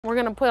We're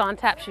going to put on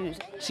tap shoes.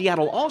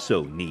 Seattle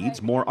also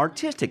needs more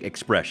artistic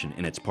expression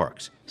in its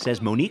parks,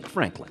 says Monique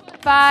Franklin.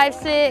 5,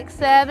 6,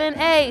 7,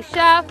 8,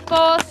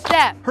 shuffle,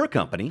 step. Her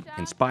company,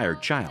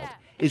 Inspired Child,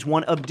 is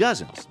one of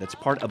dozens that's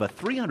part of a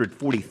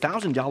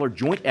 $340,000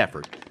 joint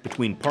effort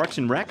between Parks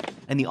and Rec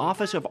and the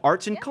Office of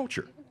Arts and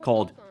Culture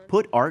called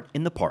Put Art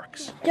in the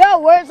Parks. Yo,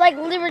 words like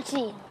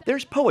liberty.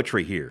 There's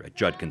poetry here at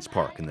Judkins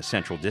Park in the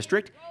Central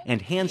District,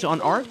 and hands-on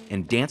art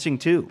and dancing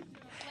too,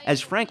 as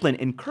Franklin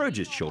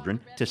encourages children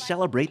to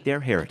celebrate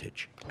their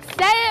heritage.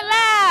 Say it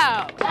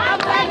loud!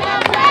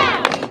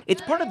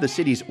 It's part of the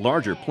city's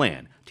larger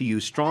plan to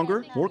use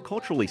stronger, more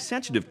culturally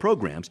sensitive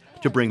programs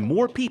to bring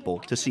more people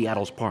to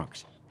Seattle's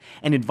parks,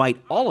 and invite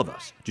all of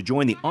us to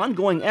join the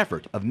ongoing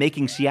effort of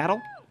making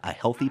Seattle a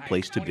healthy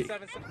place to be.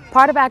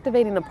 Part of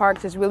activating the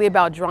parks is really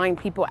about drawing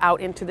people out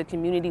into the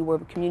community where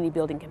community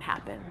building can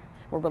happen,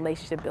 where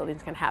relationship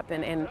buildings can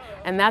happen,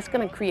 and that's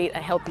going to create a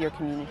healthier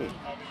community.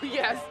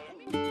 Yes.